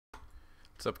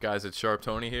What's up, guys? It's Sharp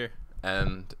Tony here,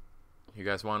 and you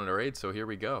guys wanted a raid, so here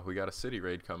we go. We got a city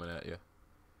raid coming at you.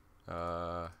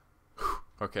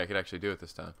 Okay, I could actually do it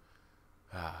this time.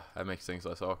 That makes things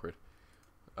less awkward.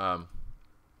 I've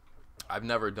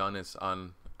never done this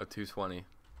on a 220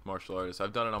 martial artist.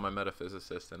 I've done it on my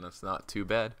metaphysicist, and that's not too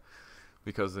bad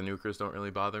because the nukers don't really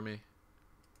bother me.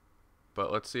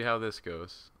 But let's see how this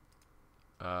goes.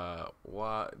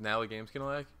 What? Now the game's gonna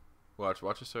lag?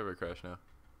 Watch the server crash now.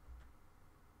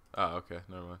 Oh, okay,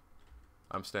 never mind.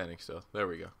 I'm standing still. There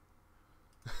we go.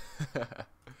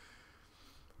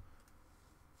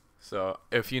 So,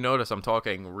 if you notice, I'm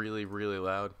talking really, really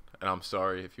loud, and I'm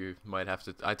sorry if you might have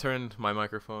to. I turned my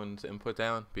microphone's input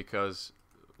down because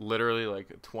literally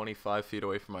like 25 feet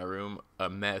away from my room, a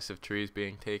massive tree is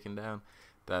being taken down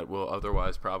that will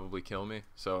otherwise probably kill me.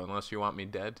 So, unless you want me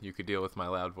dead, you could deal with my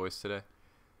loud voice today.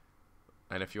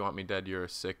 And if you want me dead, you're a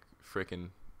sick freaking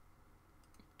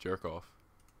jerk off.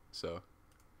 So,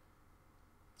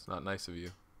 it's not nice of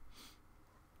you.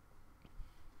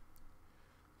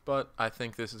 But I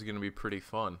think this is going to be pretty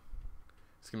fun.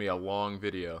 It's going to be a long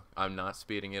video. I'm not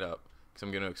speeding it up because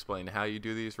I'm going to explain how you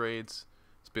do these raids.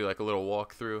 It's be like a little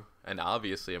walkthrough. And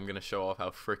obviously, I'm going to show off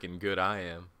how freaking good I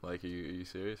am. Like, are you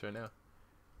serious right now?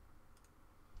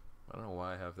 I don't know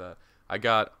why I have that. I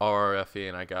got RRFE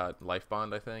and I got Life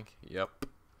Bond, I think. Yep.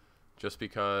 Just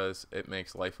because it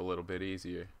makes life a little bit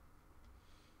easier.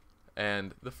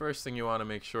 And the first thing you want to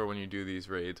make sure when you do these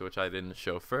raids, which I didn't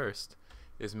show first,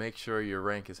 is make sure your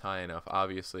rank is high enough.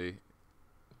 Obviously,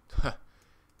 get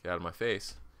out of my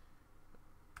face.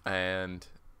 And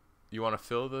you want to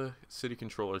fill the city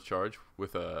controller charge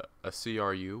with a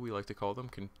CRU, we like to call them,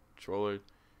 controller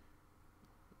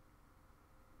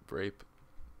drape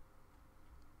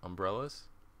umbrellas.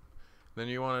 Then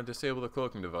you want to disable the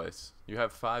cloaking device. You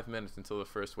have 5 minutes until the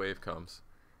first wave comes.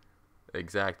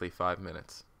 Exactly 5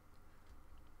 minutes.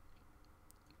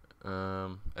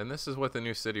 And this is what the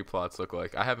new city plots look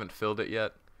like. I haven't filled it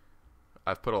yet.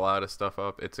 I've put a lot of stuff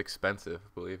up. It's expensive,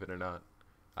 believe it or not.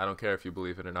 I don't care if you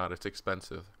believe it or not. It's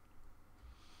expensive.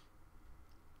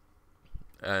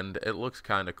 And it looks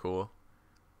kind of cool.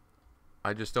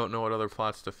 I just don't know what other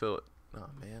plots to fill it. Oh,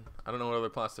 man. I don't know what other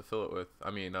plots to fill it with.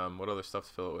 I mean, what other stuff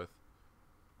to fill it with.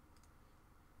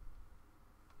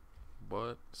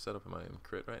 What setup am I in?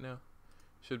 Crit right now?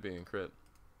 Should be in crit.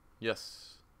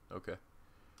 Yes. Okay.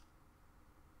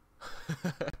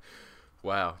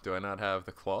 Wow, do I not have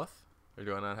the cloth? Or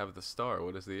do I not have the star?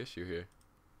 What is the issue here?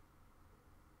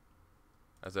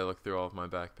 As I look through all of my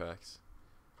backpacks.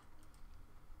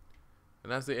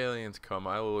 And as the aliens come,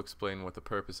 I will explain what the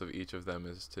purpose of each of them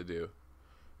is to do.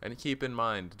 And keep in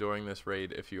mind, during this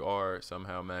raid, if you are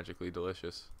somehow magically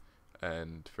delicious,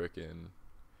 and frickin'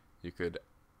 you could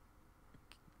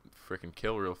frickin'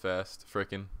 kill real fast,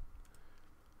 frickin'.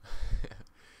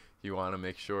 You want to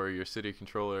make sure your city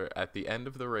controller at the end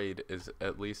of the raid is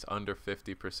at least under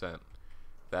 50%.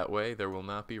 That way, there will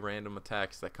not be random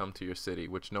attacks that come to your city,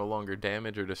 which no longer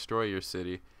damage or destroy your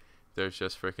city. There's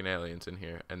just freaking aliens in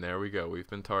here. And there we go. We've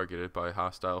been targeted by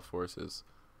hostile forces.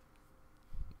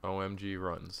 OMG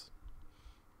runs.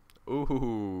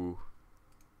 Ooh.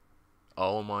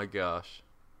 Oh my gosh.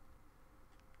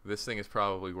 This thing is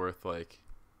probably worth like...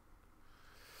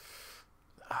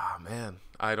 Ah, man.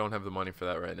 I don't have the money for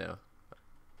that right now.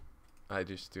 I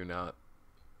just do not.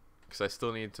 Because I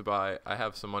still need to buy... I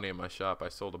have some money in my shop. I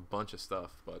sold a bunch of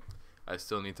stuff, but I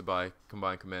still need to buy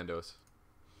Combined Commandos.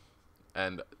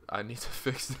 And I need to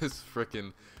fix this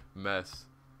freaking mess.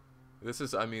 This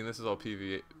is, I mean, this is all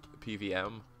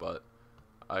PVM, but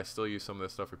I still use some of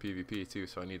this stuff for PvP too,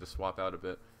 so I need to swap out a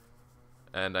bit.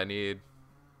 And I need...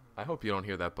 I hope you don't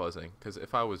hear that buzzing, because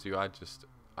if I was you,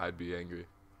 I'd be angry.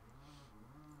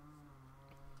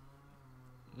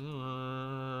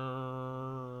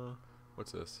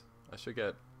 What's this? I should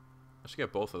get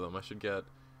both of them. I should get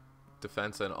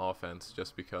defense and offense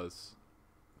just because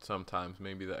sometimes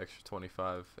maybe the extra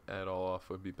 25 add all off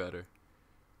would be better.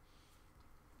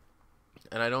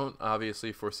 And I don't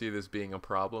obviously foresee this being a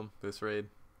problem, this raid.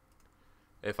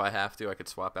 If I have to, I could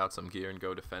swap out some gear and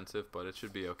go defensive, but it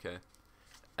should be okay.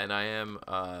 And I am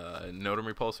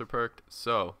Notum Repulsor perked,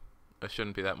 so it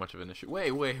shouldn't be that much of an issue.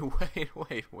 Wait.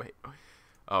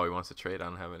 Oh, he wants to trade. I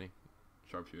don't have any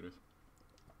sharpshooters.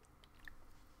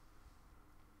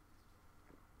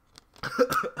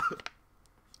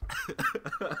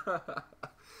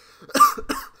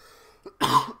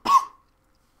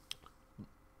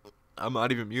 I'm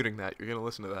not even muting that. You're gonna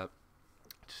listen to that.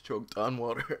 Just choked on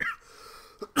water.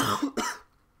 Alright,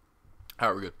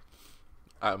 we're good.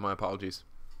 My apologies.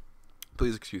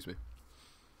 Please excuse me.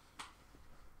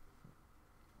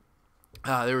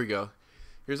 There we go.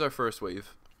 Here's our first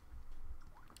wave.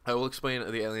 I will explain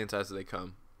the aliens as they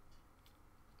come.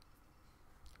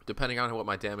 Depending on what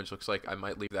my damage looks like, I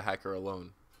might leave the hacker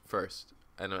alone first.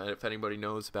 And if anybody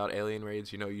knows about alien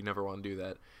raids, you know you never want to do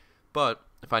that. But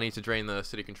if I need to drain the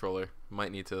city controller,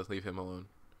 might need to leave him alone.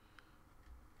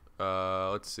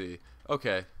 Let's see.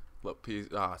 Okay. Look,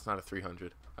 it's not a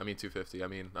 300. I mean 250. I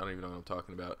mean, I don't even know what I'm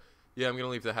talking about. Yeah, I'm going to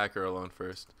leave the hacker alone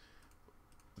first.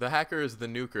 The hacker is the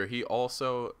nuker. He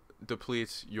also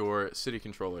depletes your city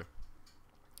controller.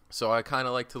 So I kind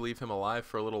of like to leave him alive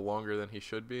for a little longer than he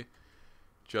should be.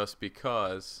 Just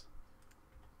because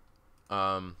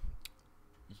I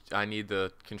need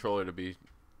the controller to be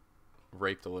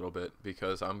raped a little bit,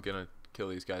 because I'm going to kill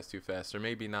these guys too fast. Or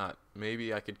maybe not.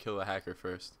 Maybe I could kill the hacker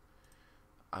first.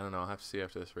 I don't know. I'll have to see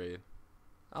after this raid.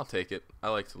 I'll take it. I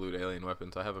like to loot alien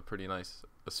weapons. I have a pretty nice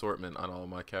assortment on all of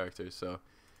my characters, so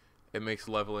it makes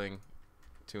leveling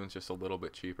tunes just a little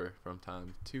bit cheaper from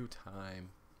time to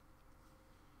time.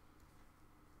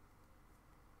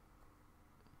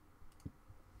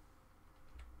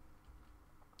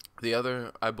 The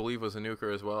other, I believe, was a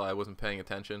nuker as well. I wasn't paying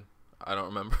attention. I don't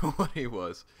remember what he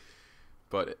was,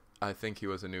 but I think he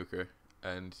was a nuker.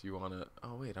 And you want to...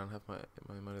 Oh, wait, I don't have my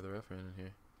Might of the Referent in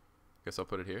here. Guess I'll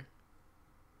put it here.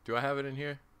 Do I have it in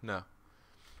here? No.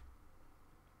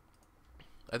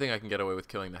 I think I can get away with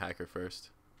killing the hacker first.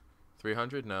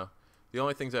 300? No. The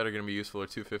only things that are going to be useful are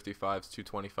 255s,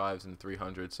 225s, and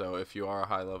 300. So if you are a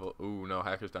high level... Ooh, no,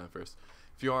 hacker's down first.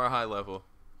 If you are a high level,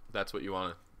 that's what you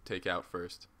want to take out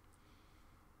first.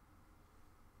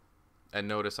 And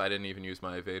notice I didn't even use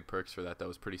my evade perks for that. That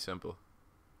was pretty simple.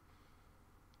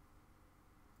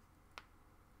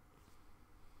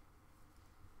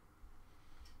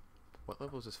 What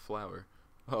level is this flower?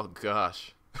 Oh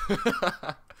gosh.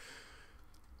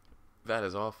 That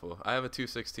is awful. I have a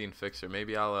 216 fixer.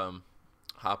 Maybe I'll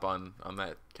hop on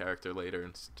that character later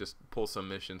and just pull some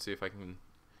missions, see if I can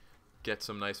get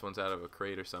some nice ones out of a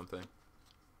crate or something.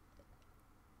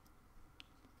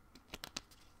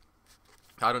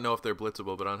 I don't know if they're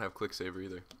blitzable, but I don't have click saver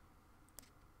either.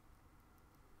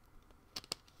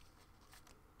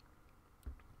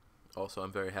 Also,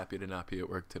 I'm very happy to not be at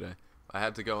work today. I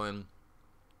had to go and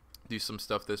do some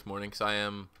stuff this morning because I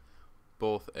am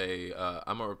both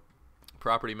I'm a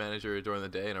property manager during the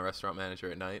day and a restaurant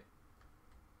manager at night.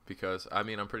 Because, I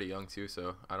mean, I'm pretty young too,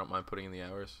 so I don't mind putting in the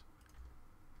hours.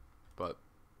 But,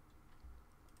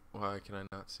 why can I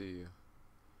not see you?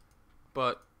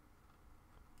 But,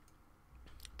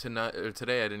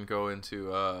 today I didn't go into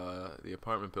the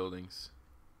apartment buildings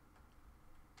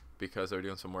because they were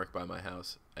doing some work by my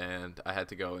house, and I had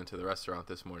to go into the restaurant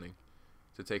this morning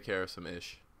to take care of some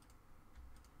ish.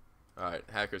 Alright,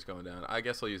 hacker's going down. I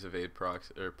guess I'll use evade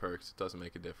perks. It doesn't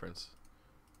make a difference.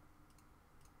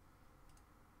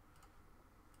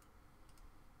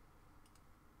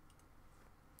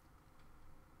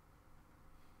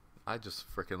 I just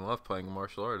freaking love playing a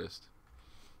martial artist.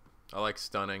 I like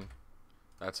stunning.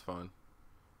 That's fun.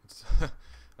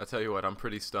 I tell you what, I'm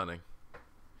pretty stunning.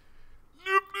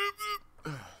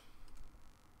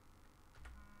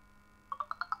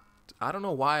 I don't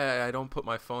know why I don't put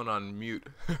my phone on mute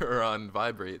or on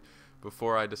vibrate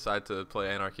before I decide to play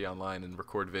Anarchy online and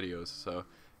record videos. So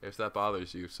if that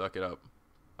bothers you, suck it up.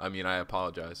 I mean, I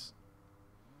apologize.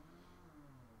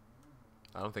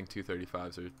 I don't think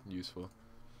 235s are useful.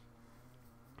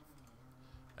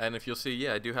 And if you'll see,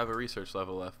 yeah, I do have a research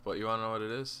level left, but you want to know what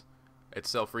it is? It's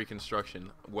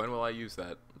self-reconstruction. When will I use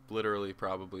that? Literally,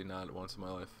 probably not once in my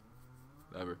life.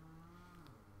 Ever.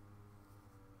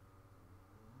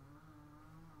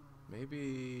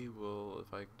 Maybe we'll,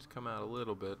 if I just come out a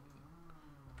little bit,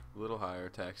 a little higher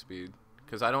attack speed.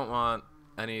 Because I don't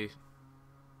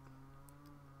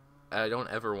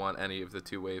ever want any of the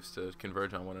two waves to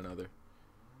converge on one another.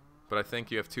 But I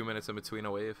think you have 2 minutes in between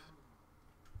a wave.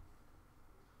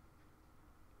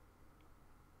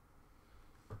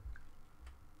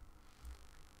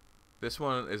 This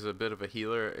one is a bit of a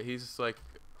healer. He's like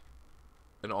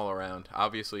an all-around.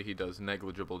 Obviously, he does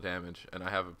negligible damage, and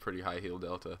I have a pretty high heal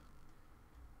delta.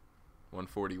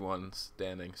 141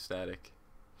 standing static.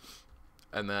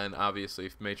 And then, obviously,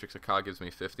 Matrix of Ka gives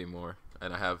me 50 more,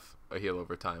 and I have a heal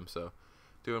over time, so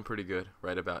doing pretty good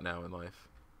right about now in life.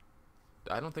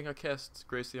 I don't think I cast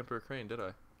Grace the Emperor Crane, did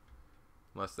I?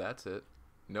 Unless that's it.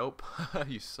 Nope.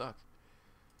 You suck.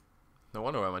 No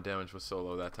wonder why my damage was so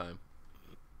low that time.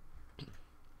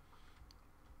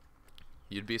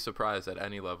 You'd be surprised at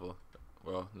any level.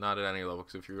 Well, not at any level,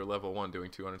 because if you're level 1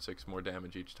 doing 206 more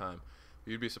damage each time,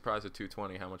 you'd be surprised at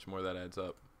 220 how much more that adds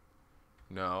up.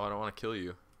 No, I don't want to kill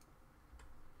you.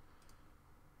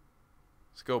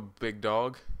 Let's go, big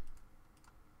dog.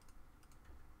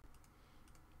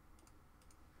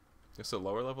 It's a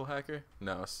lower level hacker?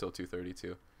 No, it's still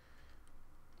 232.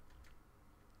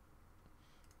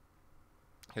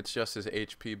 It's just his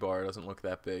HP bar doesn't look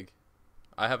that big.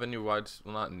 I have a new well,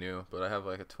 not new, but I have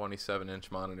like a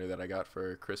 27-inch monitor that I got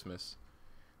for Christmas.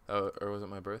 Or was it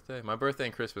my birthday? My birthday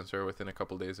and Christmas are within a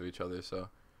couple days of each other, so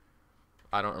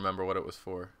I don't remember what it was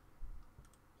for.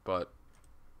 But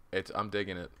I'm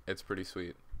digging it. It's pretty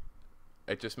sweet.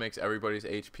 It just makes everybody's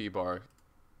HP bar,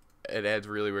 it adds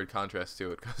really weird contrast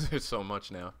to it because there's so much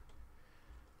now.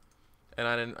 And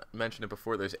I didn't mention it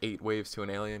before, there's 8 waves to an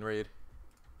alien raid.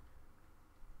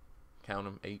 Count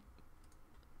them, 8.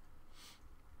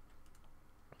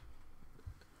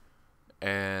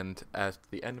 And at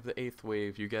the end of the 8th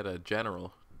wave, you get a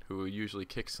general who usually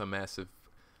kicks some massive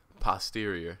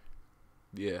posterior.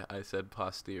 Yeah, I said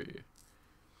posterior.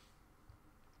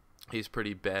 He's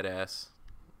pretty badass.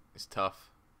 He's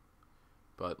tough.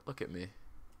 But look at me.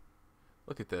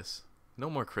 Look at this. No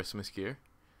more Christmas gear.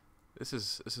 This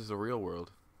is the real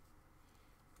world.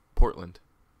 Portland.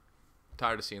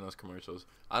 Tired of seeing those commercials.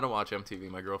 I don't watch MTV.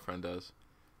 My girlfriend does.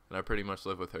 And I pretty much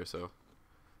live with her, so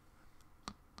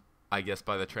I guess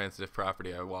by the transitive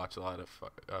property, I watch a lot of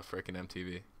frickin'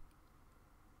 MTV.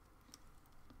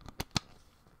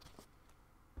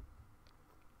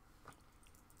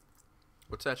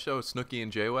 What's that show? Snooki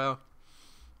and JWoww?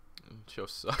 That show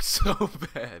sucks so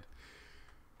bad.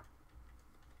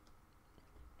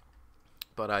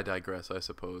 But I digress, I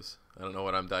suppose. I don't know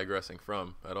what I'm digressing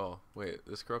from at all. Wait,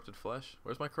 this corrupted flesh?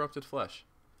 Where's my corrupted flesh?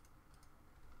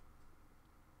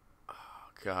 Oh,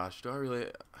 gosh, do I really...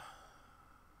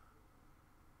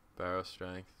 Barrow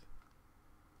strength.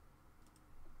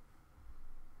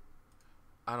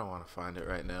 I don't want to find it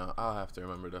right now. I'll have to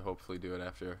remember to hopefully do it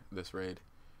after this raid.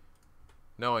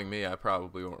 Knowing me, I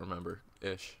probably won't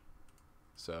remember-ish.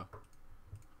 So.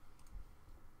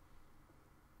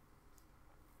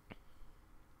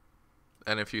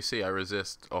 And if you see, I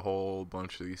resist a whole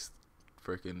bunch of these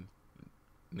freaking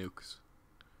nukes.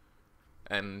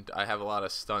 And I have a lot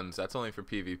of stuns. That's only for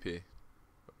PvP.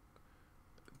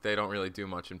 They don't really do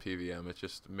much in PvM. It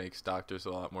just makes doctors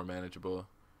a lot more manageable.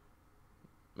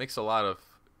 Makes a lot of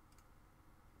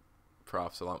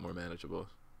profs a lot more manageable.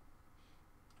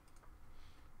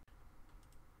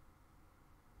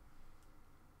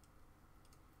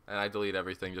 And I delete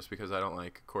everything just because I don't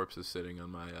like corpses sitting on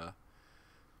my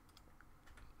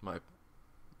my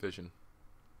vision.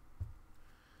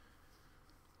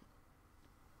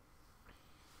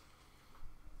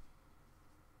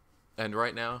 And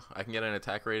right now, I can get an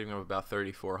attack rating of about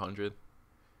 3,400.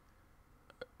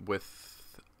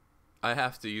 With, I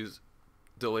have to use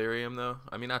delirium though.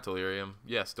 I mean, not delirium.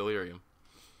 Yes, delirium.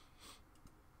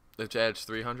 Which adds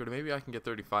 300. Maybe I can get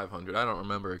 3,500. I don't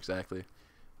remember exactly.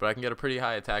 But I can get a pretty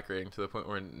high attack rating to the point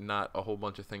where not a whole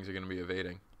bunch of things are going to be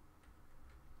evading.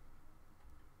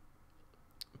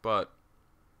 But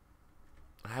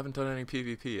I haven't done any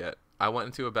PvP yet. I went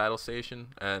into a battle station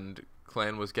and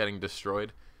clan was getting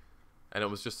destroyed. And it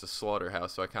was just a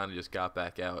slaughterhouse, so I kind of just got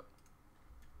back out.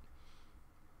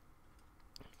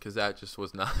 Because that just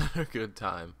was not a good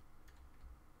time.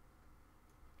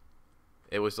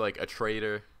 It was like a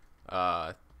traitor.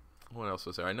 What else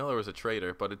was there? I know there was a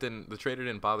traitor, but the traitor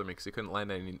didn't bother me because he couldn't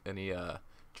land any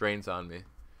drains on me.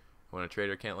 When a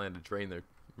traitor can't land a drain, they're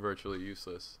virtually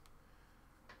useless.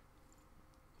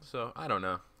 So, I don't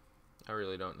know. I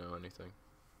really don't know anything.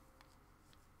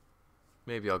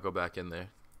 Maybe I'll go back in there.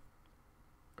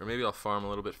 Or maybe I'll farm a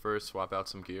little bit first, swap out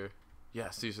some gear.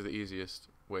 Yes, these are the easiest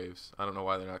waves. I don't know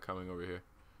why they're not coming over here.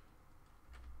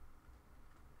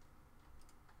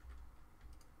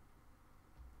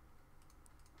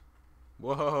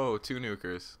 Whoa, 2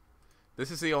 nukers.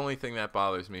 This is the only thing that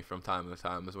bothers me from time to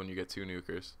time is when you get 2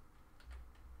 nukers.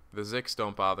 The Zix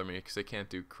don't bother me because they can't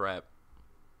do crap.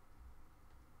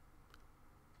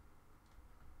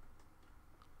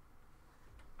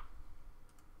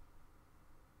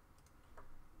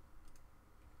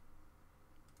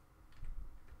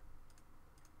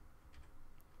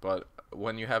 But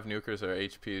when you have nukers, their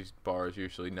HP bar is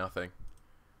usually nothing.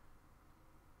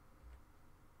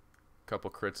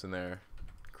 Couple crits in there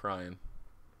crying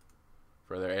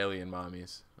for their alien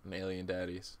mommies and alien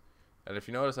daddies. And if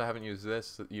you notice, I haven't used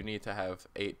this. You need to have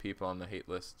 8 people on the hate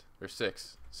list. Or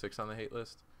 6. 6 on the hate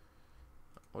list.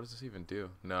 What does this even do?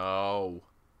 No.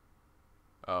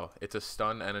 Oh, it's a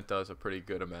stun and it does a pretty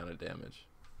good amount of damage.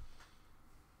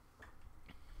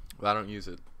 But I don't use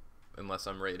it unless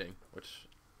I'm raiding, which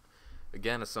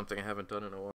again is something I haven't done in a while.